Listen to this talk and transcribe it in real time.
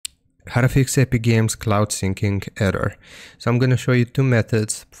how to fix Epic Games cloud syncing error. So I'm going to show you two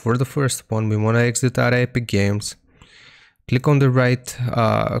methods. For the first one, we want to exit out of Epic Games. Click on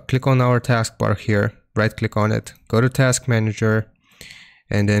the click on our taskbar here, right click on it, go to Task Manager,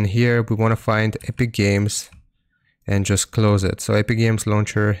 and then here we want to find Epic Games and just close it. So Epic Games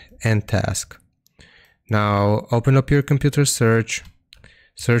Launcher and Task. Now open up your computer search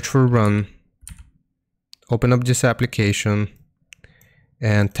for run, open up this application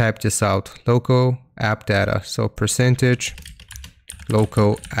and type this out, local app data. So percentage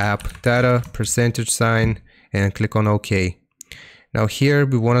local app data %, and click on OK. Now here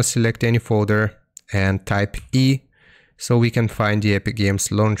we want to select any folder and type E so we can find the Epic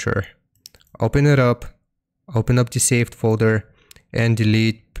Games Launcher. Open it up, open up the saved folder and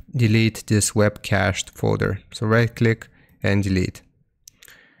delete this web cached folder. So right click and delete.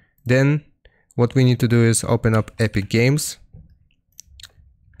 Then what we need to do is open up Epic Games.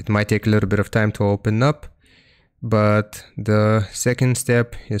 It might take a little bit of time to open up, but the second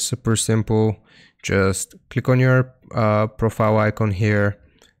step is super simple. Just click on your profile icon here,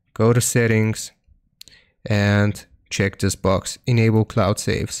 go to settings and check this box, enable cloud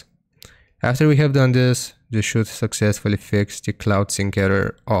saves. After we have done this, this should successfully fix the cloud sync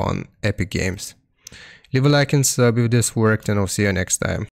error on Epic Games. Leave a like and sub if this worked, and I'll see you next time.